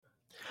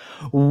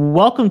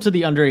Welcome to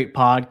the Under 8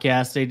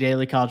 Podcast, a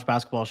daily college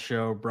basketball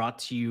show brought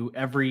to you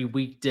every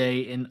weekday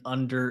in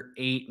under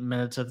 8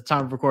 minutes. At the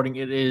time of recording,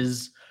 it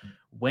is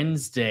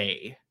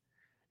Wednesday,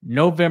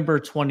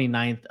 November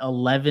 29th,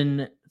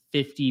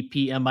 11:50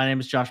 p.m. My name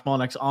is Josh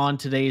Molnex. On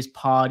today's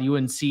pod,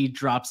 UNC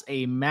drops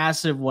a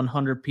massive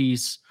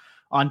 100-piece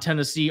on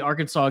Tennessee.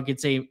 Arkansas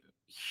gets a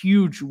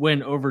huge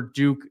win over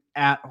Duke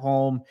at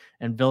home,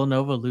 and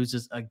Villanova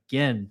loses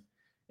again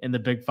in the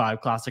Big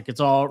Five Classic. It's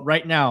all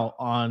right now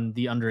on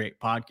the Under 8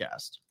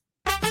 Podcast.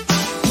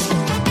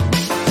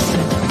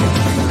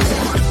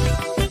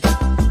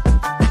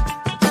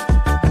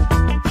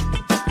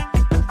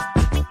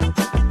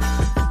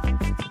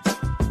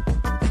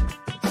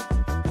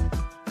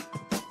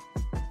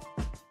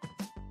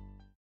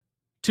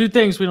 Two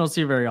things we don't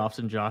see very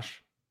often,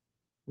 Josh.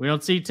 We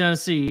don't see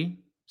Tennessee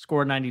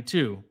score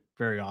 92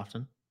 very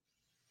often.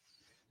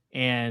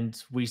 And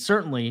we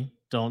certainly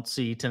don't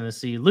see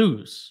Tennessee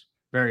lose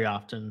very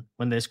often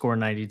when they score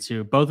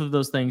 92. Both of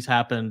those things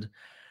happened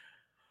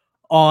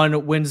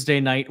on Wednesday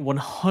night.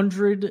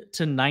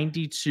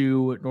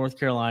 100-92, North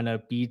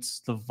Carolina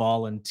beats the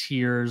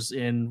Volunteers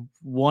in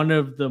one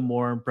of the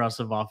more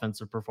impressive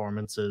offensive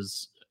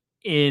performances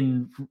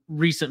in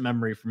recent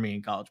memory for me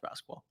in college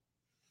basketball.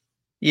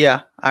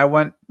 Yeah, I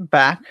went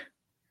back,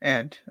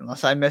 and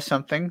unless I missed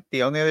something,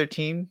 the only other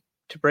team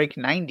to break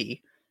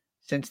 90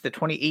 since the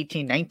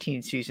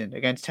 2018-19 season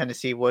against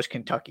Tennessee was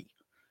Kentucky.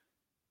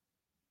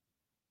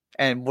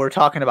 And we're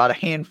talking about a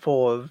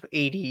handful of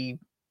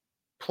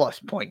 80-plus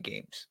point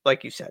games.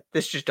 Like you said,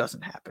 this just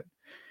doesn't happen.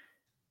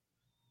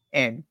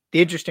 And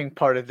the interesting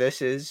part of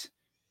this is,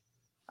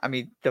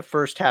 the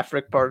first half,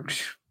 Rick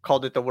Barnes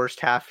called it the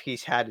worst half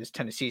he's had as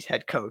Tennessee's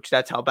head coach.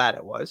 That's how bad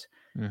it was.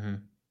 Mm-hmm.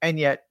 And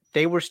yet,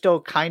 they were still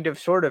kind of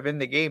sort of in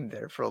the game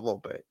there for a little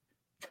bit.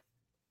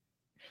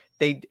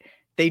 They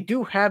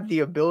do have the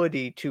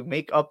ability to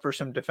make up for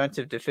some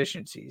defensive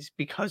deficiencies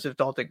because of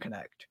Dalton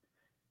Connect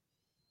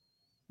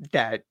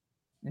that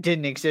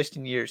didn't exist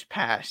in years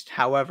past.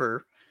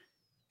 However,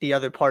 the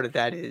other part of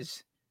that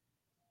is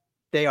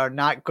they are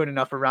not good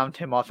enough around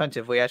him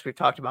offensively, as we've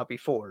talked about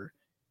before,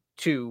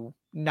 to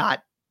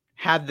not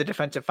have the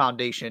defensive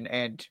foundation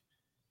and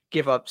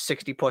give up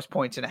 60-plus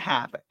points in a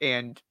half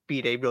and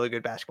beat a really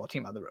good basketball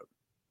team on the road.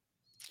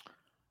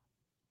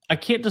 I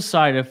can't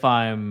decide if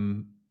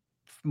I'm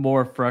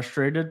more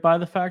frustrated by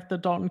the fact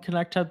that Dalton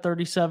Connect had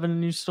 37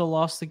 and you still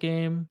lost the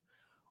game,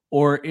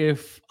 or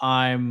if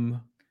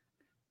I'm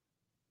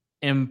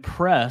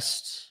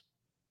impressed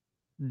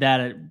that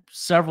at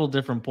several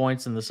different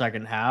points in the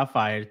second half,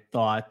 I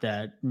thought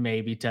that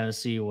maybe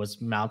Tennessee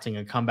was mounting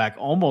a comeback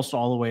almost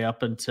all the way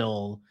up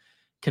until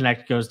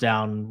Connect goes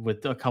down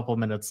with a couple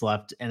minutes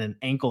left and an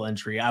ankle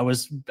injury. I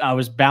was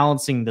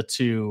balancing the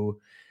two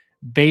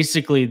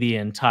basically the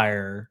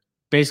entire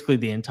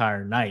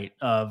night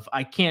of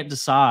I can't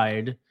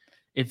decide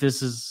if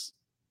this is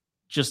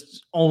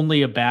just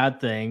only a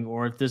bad thing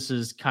or if this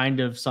is kind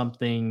of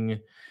something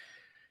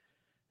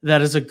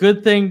that is a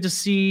good thing to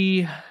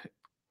see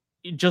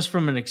just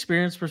from an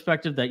experience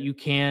perspective, that you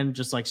can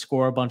just like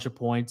score a bunch of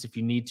points if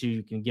you need to.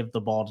 You can give the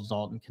ball to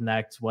Dalton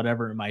Connect,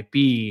 whatever it might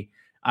be.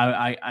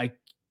 I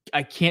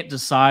can't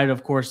decide.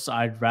 Of course,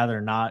 I'd rather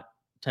not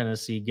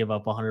Tennessee give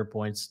up 100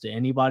 points to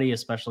anybody,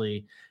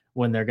 especially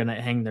when they're going to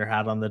hang their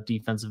hat on the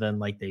defensive end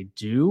like they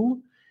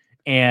do.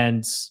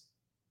 And,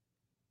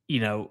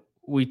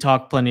 we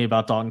talk plenty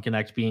about Dalton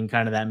Connect being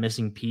kind of that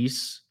missing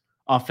piece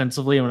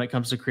offensively. And when it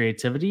comes to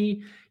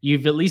creativity,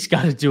 you've at least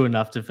got to do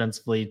enough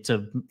defensively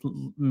to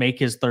make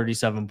his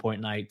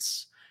 37-point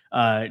nights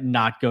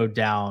not go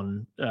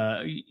down,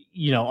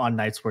 on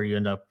nights where you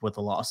end up with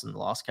a loss in the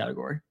loss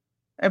category.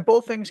 And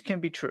both things can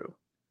be true.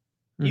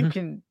 Mm-hmm. You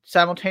can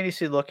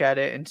simultaneously look at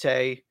it and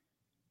say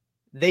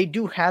they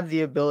do have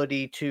the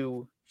ability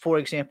to, for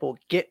example,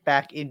 get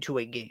back into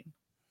a game,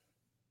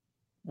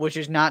 which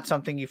is not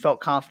something you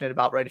felt confident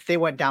about, right? If they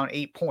went down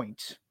 8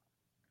 points,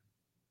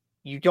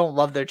 you don't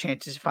love their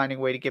chances of finding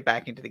a way to get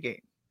back into the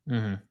game.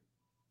 Mm-hmm.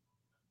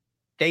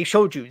 They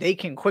showed you they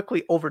can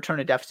quickly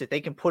overturn a deficit.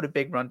 They can put a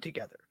big run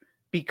together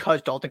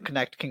because Dalton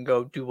Connect can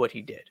go do what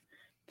he did.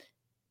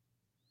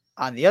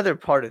 On the other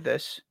part of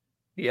this,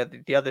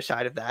 the other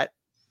side of that,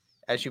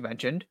 as you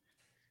mentioned,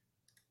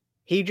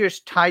 he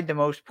just tied the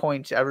most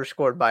points ever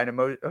scored by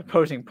an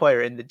opposing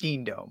player in the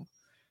Dean Dome.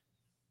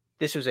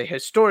 This was a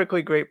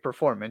historically great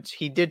performance.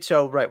 He did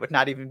so with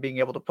not even being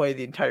able to play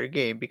the entire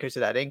game because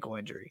of that ankle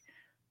injury.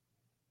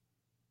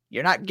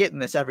 You're not getting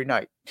this every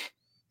night.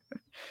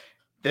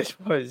 This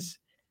was,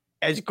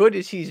 as good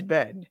as he's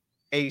been,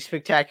 a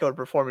spectacular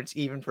performance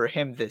even for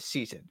him this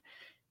season.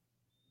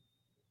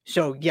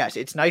 So, yes,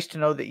 it's nice to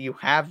know that you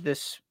have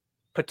this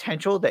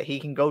potential that he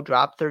can go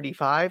drop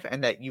 35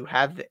 and that you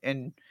have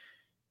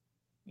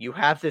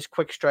this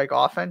quick strike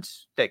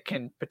offense that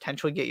can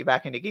potentially get you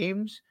back into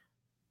games.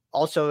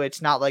 Also,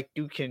 it's not like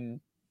you can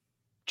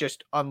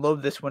just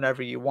unload this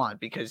whenever you want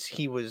because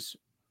he was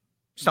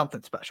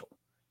something special.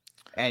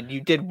 And you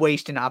did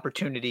waste an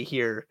opportunity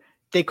here.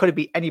 They could have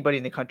beat anybody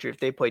in the country if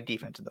they played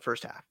defense in the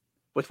first half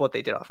with what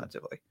they did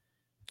offensively.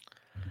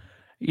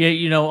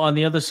 Yeah, on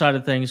the other side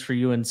of things for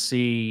UNC,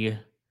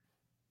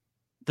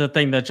 the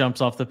thing that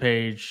jumps off the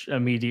page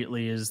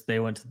immediately is they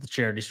went to the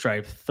charity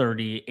stripe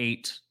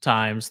 38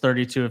 times,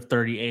 32 of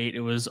 38. It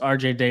was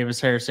RJ Davis,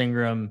 Harris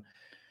Ingram,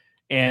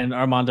 and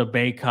Armando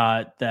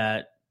Bacot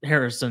that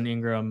Harrison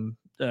Ingram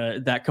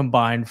that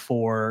combined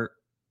for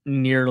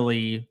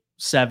nearly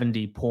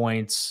 70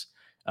 points.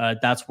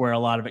 That's where a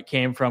lot of it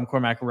came from.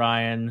 Cormac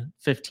Ryan,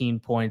 15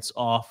 points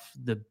off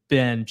the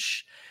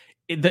bench.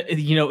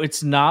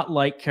 It's not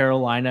like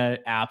Carolina.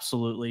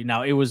 Absolutely.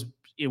 Now it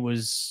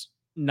was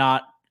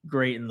not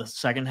great in the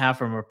second half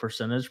from a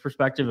percentage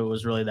perspective. It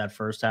was really that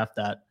first half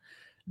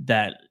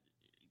that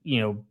you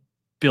know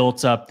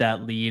built up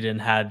that lead and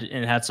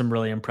had some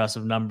really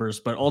impressive numbers.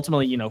 But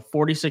ultimately,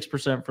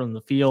 46% from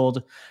the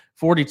field,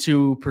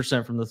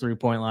 42% from the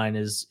 3-point line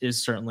is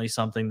certainly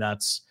something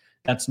that's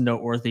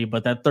noteworthy.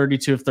 But that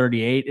 32 of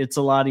 38, it's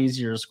a lot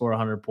easier to score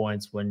 100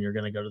 points when you're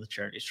going to go to the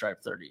charity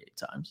stripe 38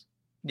 times.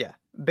 Yeah.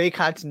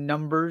 Baycott's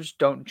numbers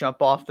don't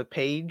jump off the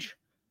page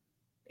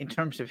in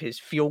terms of his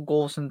field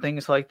goals and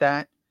things like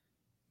that.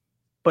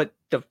 But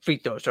the free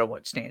throws are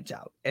what stands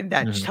out. And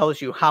that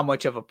tells you how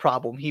much of a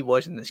problem he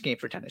was in this game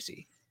for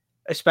Tennessee,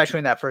 especially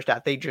in that first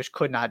half. They just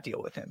could not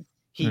deal with him.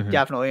 He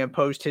definitely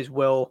imposed his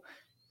will.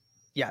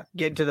 Yeah,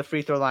 get into the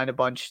free throw line a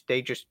bunch.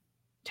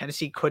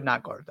 Tennessee could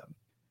not guard them.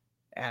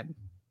 And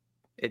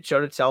it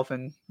showed itself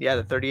in,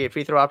 the 38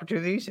 free throw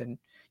opportunities, and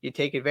you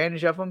take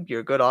advantage of them.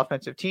 You're a good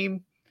offensive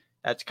team.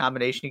 That's a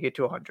combination you get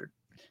to 100.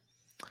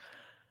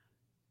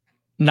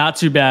 Not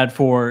too bad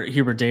for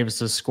Hubert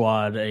Davis's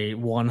squad, a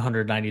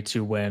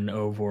 192 win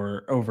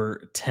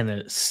over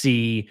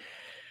Tennessee.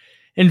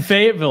 In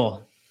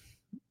Fayetteville,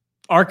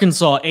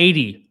 Arkansas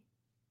 80,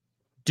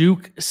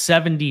 Duke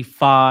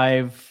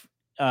 75,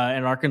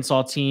 an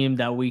Arkansas team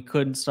that we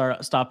couldn't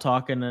stop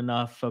talking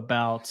enough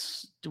about.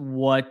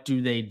 What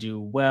do they do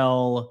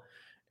well?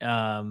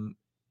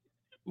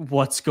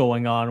 What's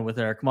going on with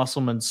Eric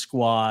Musselman's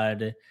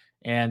squad?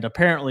 And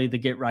apparently the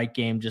get right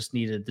game just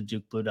needed the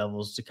Duke Blue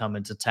Devils to come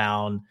into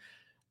town.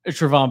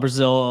 Trevon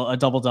Brazile, a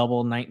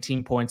double-double,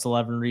 19 points,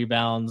 11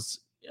 rebounds.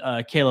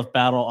 Caleb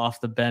Battle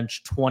off the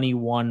bench,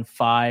 21,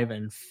 5,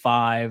 and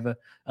 5.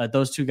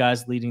 Those two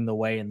guys leading the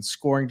way in the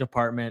scoring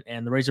department.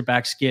 And the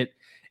Razorbacks get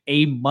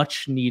a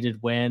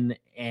much-needed win,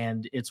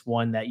 and it's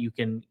one that you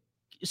can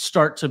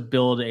start to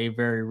build a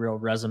very real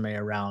resume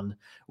around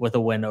with a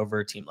win over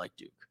a team like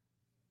Duke.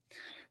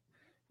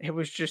 It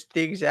was just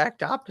the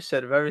exact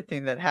opposite of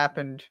everything that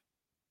happened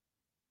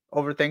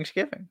over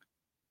Thanksgiving.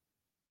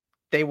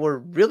 They were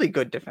really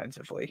good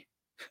defensively.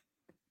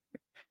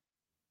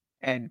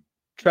 And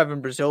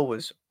Trevon Brazile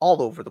was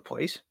all over the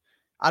place.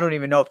 I don't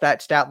even know if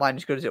that stat line,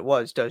 as good as it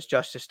was, does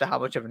justice to how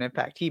much of an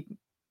impact he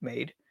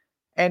made.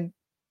 And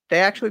they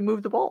actually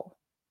moved the ball.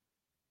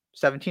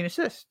 17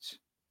 assists.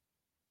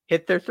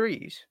 Hit their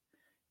threes.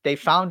 They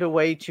found a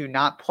way to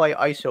not play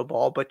iso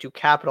ball, but to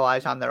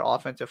capitalize on their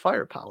offensive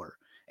firepower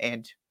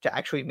and to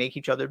actually make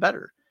each other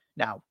better.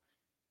 Now,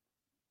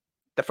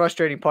 the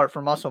frustrating part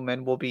for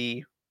Musselman will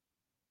be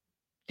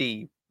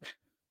the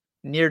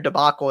near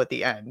debacle at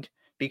the end,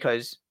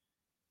 because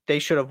they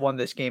should have won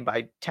this game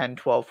by 10,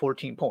 12,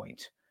 14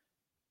 points.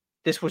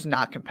 This was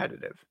not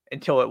competitive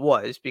until it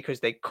was, because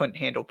they couldn't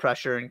handle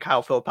pressure, and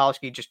Kyle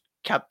Filipowski just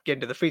kept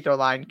getting to the free throw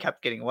line,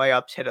 kept getting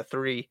layups, hit a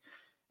three,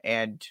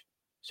 and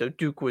so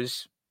Duke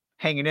was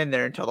hanging in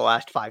there until the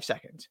last 5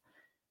 seconds.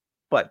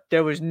 But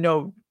there's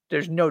no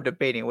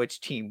debating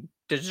which team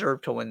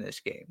deserved to win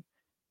this game.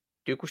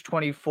 Duke was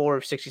 24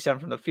 of 67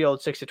 from the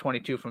field, 6 of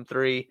 22 from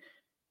three.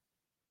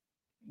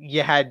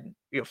 You had,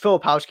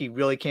 Filipowski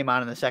really came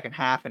on in the second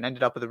half and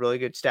ended up with a really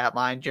good stat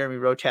line. Jeremy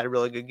Roach had a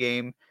really good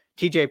game.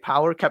 TJ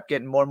Power kept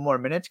getting more and more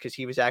minutes because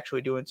he was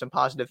actually doing some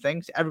positive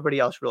things. Everybody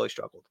else really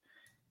struggled.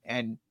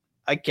 And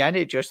again,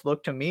 it just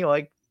looked to me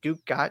like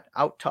Duke got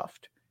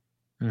out-toughed.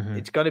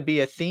 It's going to be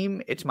a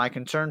theme. It's my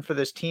concern for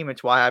this team.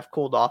 It's why I've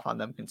cooled off on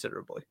them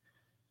considerably.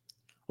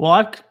 Well,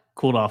 I've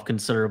cooled off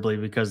considerably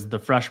because the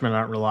freshmen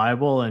aren't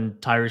reliable, and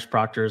Tyrese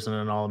Proctor isn't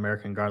an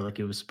All-American guard like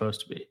he was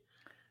supposed to be.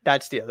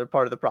 That's the other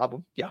part of the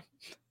problem. Yeah.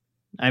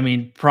 I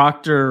mean,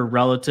 Proctor,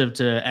 relative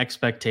to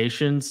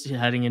expectations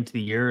heading into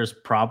the year, is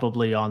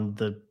probably on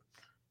the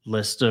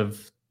list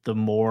of the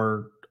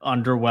more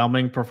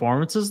underwhelming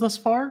performances thus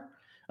far,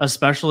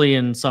 especially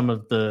in some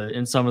of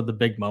the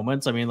big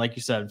moments. I mean, like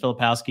you said,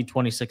 Filipowski,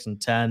 26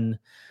 and 10,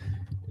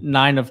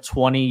 9 of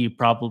 20. You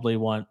probably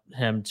want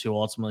him to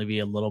ultimately be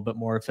a little bit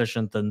more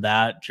efficient than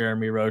that.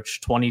 Jeremy Roach,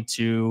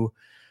 22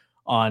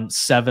 on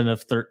 7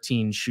 of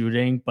 13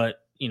 shooting, but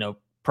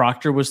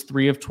Proctor was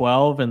 3 of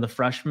 12, and the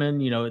freshman,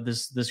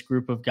 this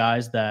group of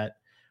guys that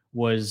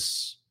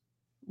was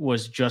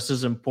just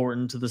as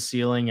important to the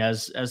ceiling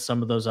as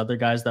some of those other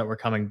guys that were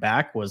coming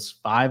back, was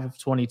 5 of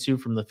 22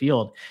 from the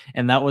field.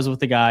 And that was with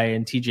the guy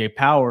in TJ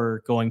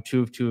Power going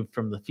 2 of 2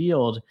 from the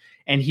field.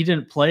 And he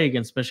didn't play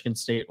against Michigan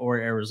State or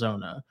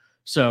Arizona.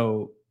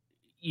 So,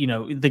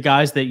 the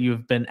guys that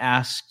you've been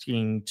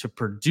asking to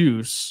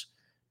produce,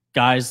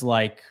 guys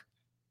like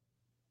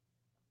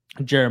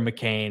Jared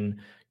McCain,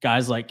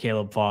 guys like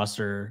Caleb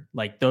Foster,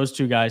 like those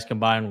two guys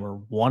combined were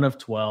 1 of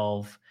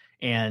 12.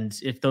 And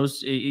if those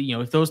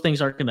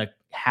things aren't going to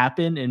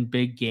happen in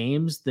big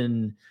games,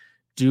 then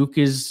Duke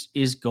is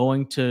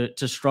going to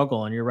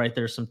struggle. And you're right,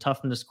 there's some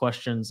toughness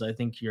questions. I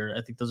think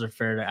those are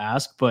fair to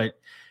ask, but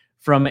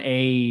from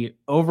a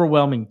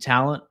overwhelming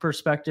talent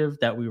perspective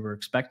that we were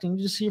expecting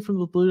to see from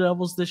the Blue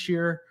Devils this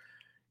year,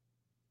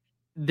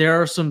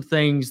 there are some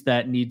things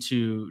that need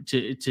to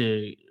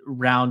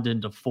round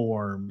into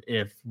form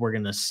if we're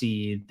going to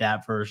see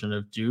that version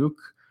of Duke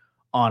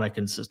on a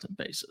consistent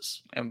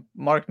basis. And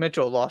Mark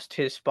Mitchell lost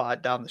his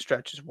spot down the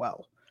stretch as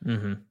well.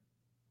 Mm-hmm.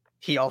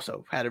 He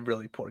also had a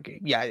really poor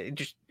game. Yeah,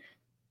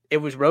 it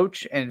was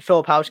Roach and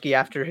Filipowski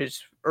after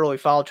his early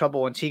foul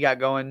trouble once he got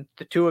going.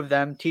 The two of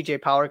them,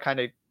 TJ Power kind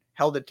of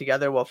held it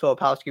together while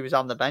Filipowski was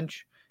on the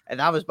bench, and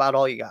that was about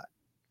all you got.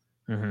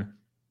 Mm-hmm.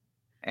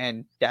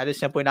 And that is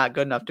simply not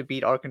good enough to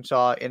beat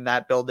Arkansas in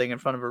that building in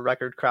front of a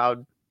record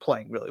crowd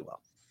playing really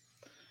well.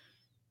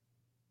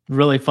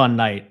 Really fun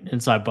night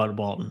inside Bud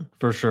Walton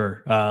for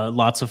sure.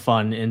 Lots of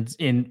fun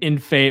in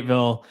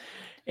Fayetteville,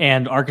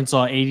 and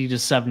Arkansas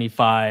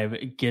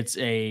 80-75 gets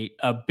a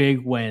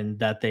big win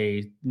that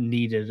they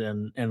needed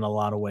in a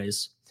lot of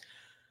ways.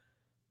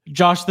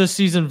 Josh, this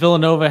season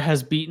Villanova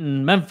has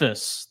beaten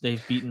Memphis.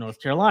 They've beaten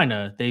North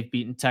Carolina. They've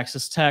beaten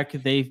Texas Tech.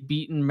 They've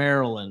beaten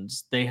Maryland.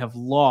 They have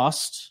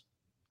lost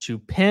to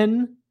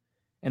Penn,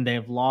 and they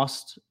have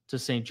lost to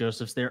St.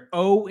 Joseph's. They're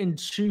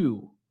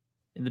 0-2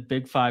 in the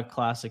Big Five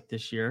Classic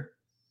this year.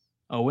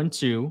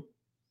 0-2.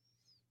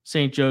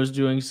 St. Joe's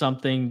doing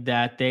something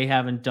that they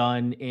haven't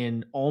done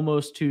in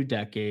almost 2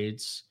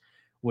 decades,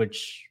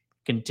 which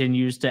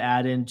continues to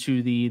add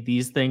into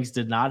these things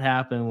did not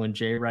happen when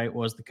Jay Wright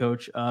was the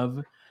coach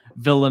of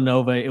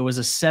Villanova. It was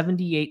a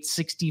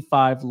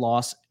 78-65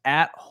 loss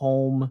at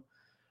home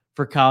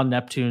for Kyle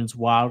Neptune's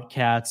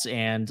Wildcats,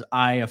 and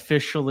I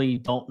officially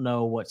don't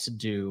know what to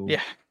do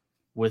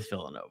with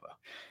Villanova.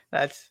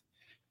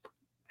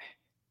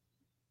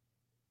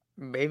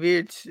 Maybe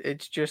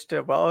it's just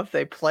if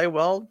they play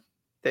well,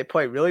 they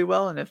play really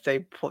well, and if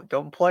they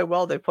don't play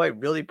well, they play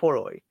really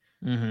poorly.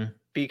 Mm-hmm.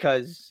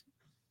 Because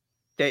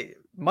they,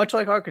 much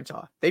like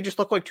Arkansas, they just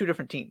look like two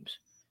different teams.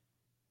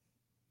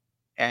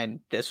 And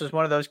this was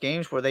one of those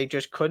games where they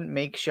just couldn't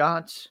make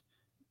shots.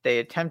 They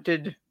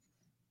attempted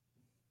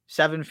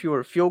 7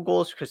 fewer field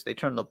goals because they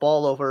turned the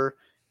ball over.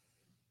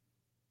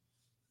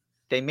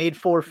 They made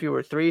 4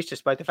 fewer threes,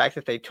 despite the fact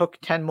that they took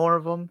 10 more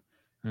of them.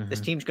 Mm-hmm.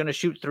 This team's going to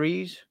shoot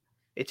threes.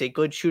 It's a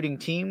good shooting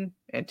team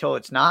until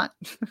it's not.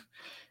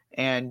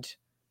 And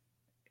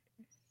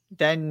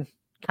then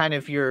kind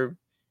of your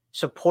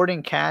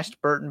supporting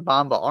cast, Burton,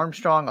 Bamba,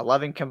 Armstrong,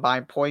 11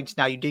 combined points.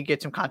 Now you did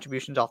get some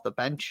contributions off the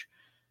bench,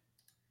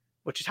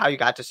 which is how you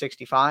got to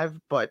 65,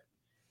 but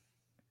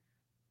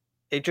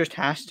it just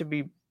has to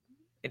be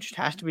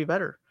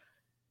better,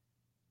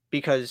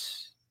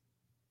 because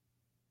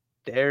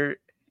they're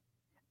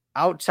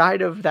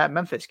outside of that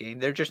Memphis game.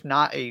 They're just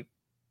not a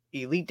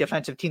elite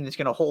defensive team that's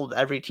going to hold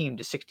every team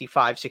to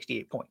 65,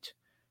 68 points.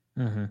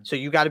 Mm-hmm. So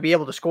you got to be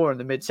able to score in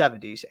the mid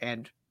 70s,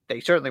 and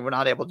they certainly were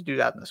not able to do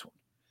that in this one.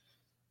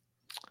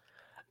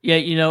 Yeah,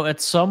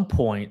 at some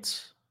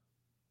point,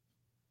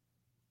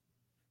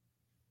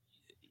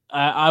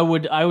 I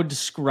would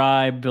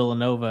describe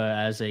Villanova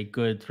as a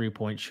good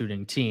 3-point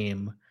shooting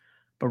team,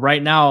 but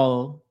right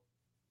now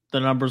the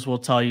numbers will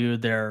tell you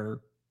they're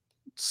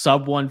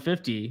sub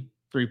 150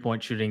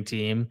 3-point shooting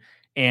team,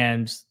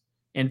 and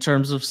in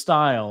terms of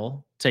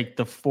style, they have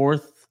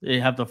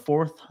the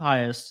 4th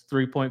highest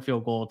 3-point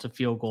field goal to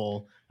field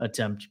goal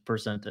attempt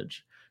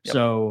percentage. Yep.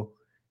 So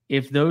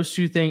if those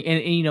two things, and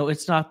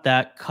it's not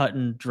that cut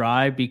and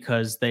dry,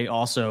 because they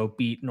also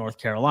beat North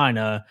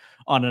Carolina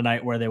on a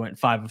night where they went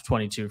 5 of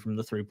 22 from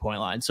the 3-point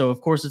line. So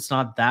of course it's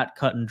not that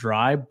cut and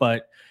dry,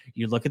 but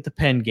you look at the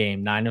Penn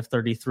game, 9 of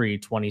 33,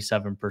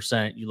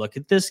 27%. You look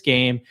at this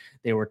game,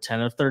 they were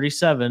 10 of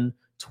 37,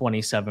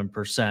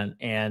 27%.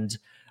 And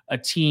a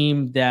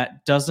team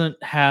that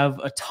doesn't have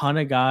a ton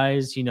of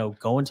guys,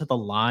 going to the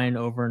line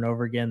over and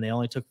over again. They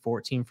only took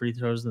 14 free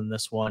throws in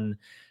this one.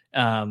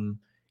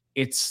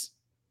 It's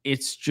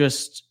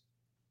just,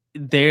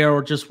 they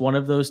are just one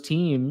of those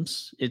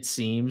teams, it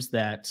seems,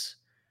 that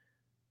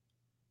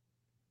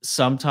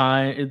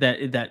sometime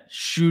that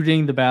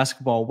shooting the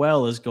basketball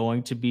well is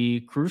going to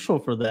be crucial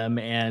for them.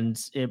 And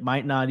it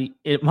might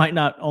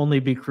not only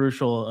be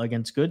crucial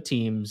against good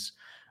teams,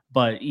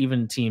 but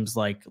even teams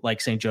like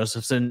St.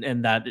 Joseph's,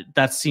 and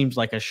that seems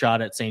like a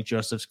shot at St.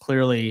 Joseph's.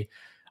 Clearly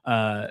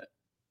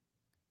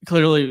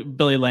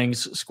Billy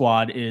Lang's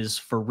squad is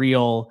for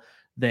real.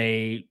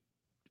 They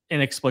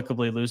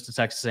inexplicably lose to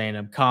Texas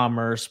A&M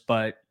Commerce,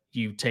 but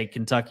you take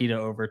Kentucky to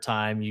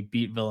overtime, you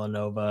beat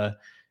Villanova.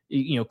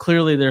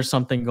 Clearly there's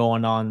something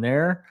going on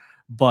there,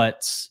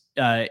 but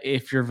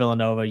if you're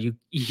Villanova, you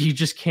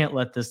just can't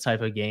let this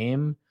type of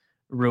game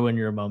ruin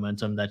your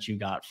momentum that you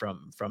got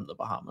from the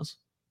Bahamas.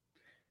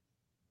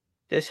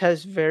 This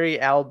has very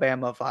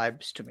Alabama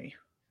vibes to me.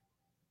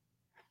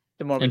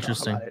 The more we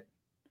talk about it,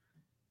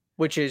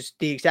 which is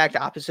the exact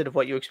opposite of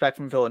what you expect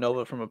from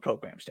Villanova from a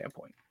program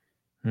standpoint.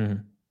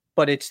 Mm-hmm.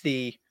 But it's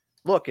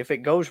look, if it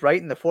goes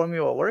right and the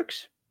formula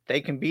works,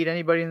 they can beat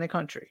anybody in the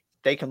country.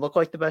 They can look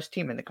like the best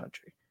team in the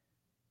country.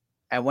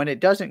 And when it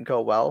doesn't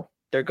go well,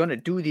 they're going to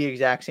do the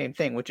exact same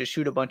thing, which is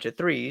shoot a bunch of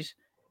threes.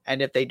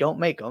 And if they don't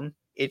make them,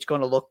 it's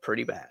going to look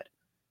pretty bad.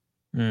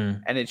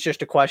 And it's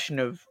just a question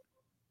of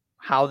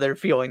how they're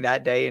feeling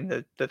that day.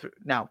 And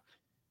now,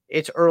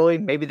 it's early.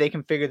 Maybe they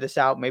can figure this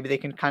out. Maybe they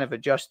can kind of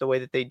adjust the way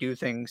that they do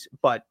things.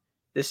 But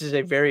this is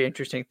a very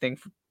interesting thing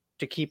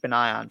to keep an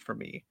eye on for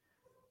me,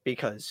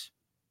 because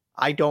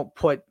I don't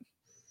put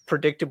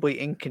predictably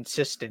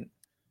inconsistent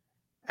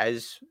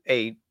as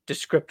a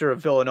descriptor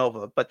of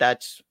Villanova, but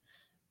that's,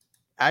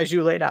 as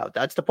you laid out,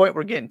 that's the point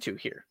we're getting to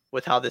here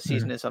with how the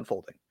season is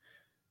unfolding.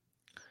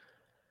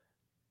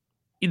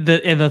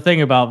 The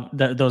thing about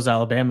those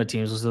Alabama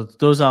teams was that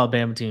those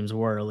Alabama teams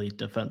were elite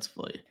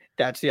defensively.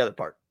 That's the other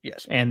part.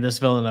 Yes. And this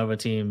Villanova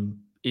team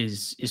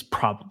is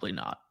probably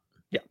not.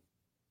 Yeah.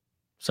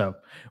 So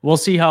we'll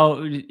see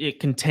how it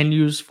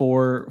continues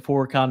for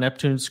Cal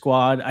Neptune's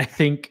squad. I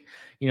think,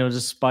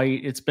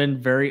 despite it's been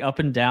very up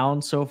and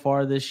down so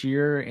far this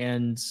year,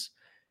 and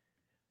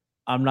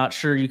I'm not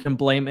sure you can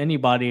blame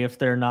anybody if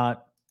they're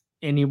not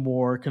any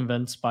more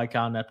convinced by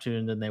Cal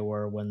Neptune than they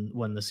were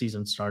when the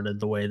season started.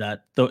 The way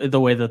that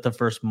the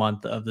first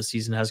month of the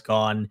season has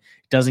gone,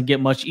 it doesn't get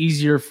much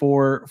easier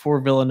for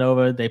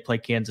Villanova. They play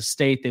Kansas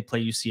State, they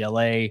play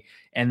UCLA,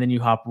 and then you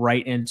hop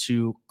right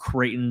into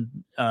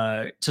Creighton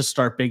to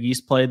start Big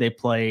East play. They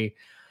play,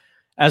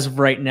 as of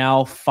right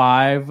now,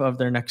 5 of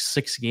their next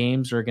 6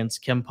 games are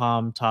against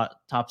KenPom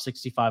top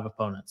 65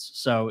 opponents.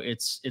 So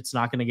it's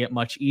not going to get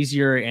much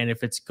easier. And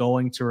if it's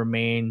going to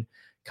remain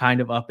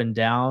kind of up and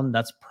down,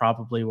 that's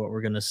probably what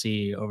we're going to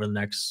see over the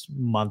next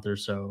month or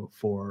so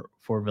for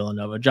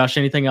Villanova. Josh,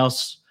 anything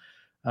else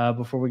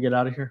before we get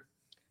out of here?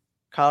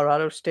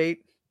 Colorado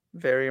State,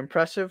 very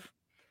impressive.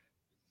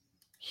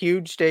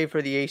 Huge day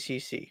for the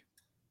ACC.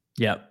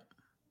 Yep.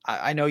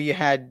 I know you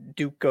had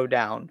Duke go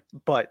down,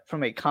 but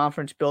from a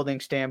conference building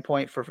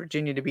standpoint, for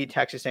Virginia to beat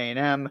Texas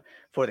A&M,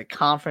 for the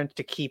conference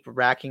to keep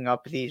racking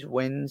up these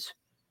wins,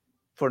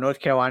 for North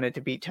Carolina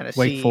to beat Tennessee.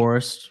 Wake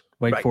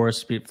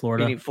Forest beat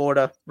Florida. Beating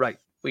Florida, right.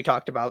 We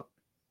talked about,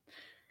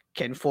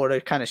 can Florida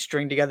kind of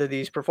string together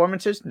these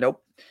performances?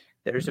 Nope.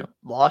 There's a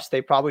loss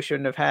they probably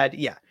shouldn't have had.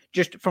 Yeah,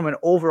 just from an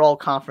overall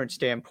conference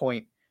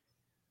standpoint,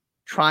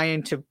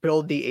 trying to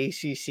build the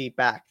ACC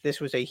back, this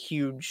was a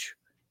huge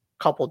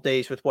couple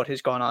days with what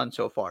has gone on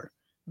so far.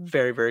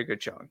 Very, very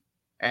good showing.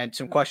 And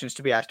some questions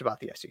to be asked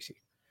about the SEC.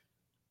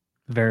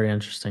 Very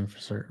interesting,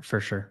 for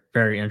sure.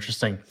 Very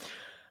interesting.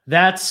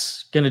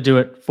 That's going to do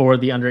it for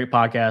the Underrated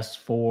Podcast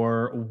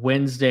for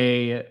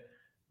Wednesday,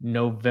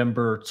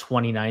 November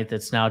 29th.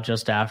 It's now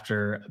just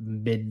after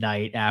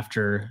midnight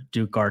after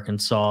Duke,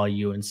 Arkansas,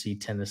 UNC,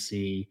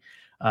 Tennessee,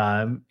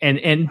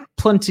 and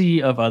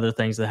plenty of other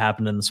things that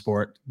happened in the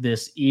sport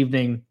this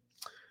evening.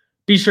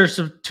 Be sure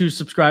to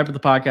subscribe to the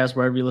podcast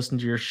wherever you listen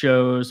to your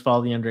shows.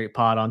 Follow the Underrated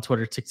Pod on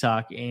Twitter,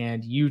 TikTok,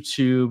 and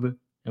YouTube.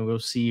 And we'll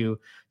see you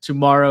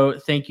tomorrow.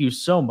 Thank you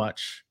so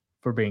much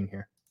for being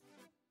here.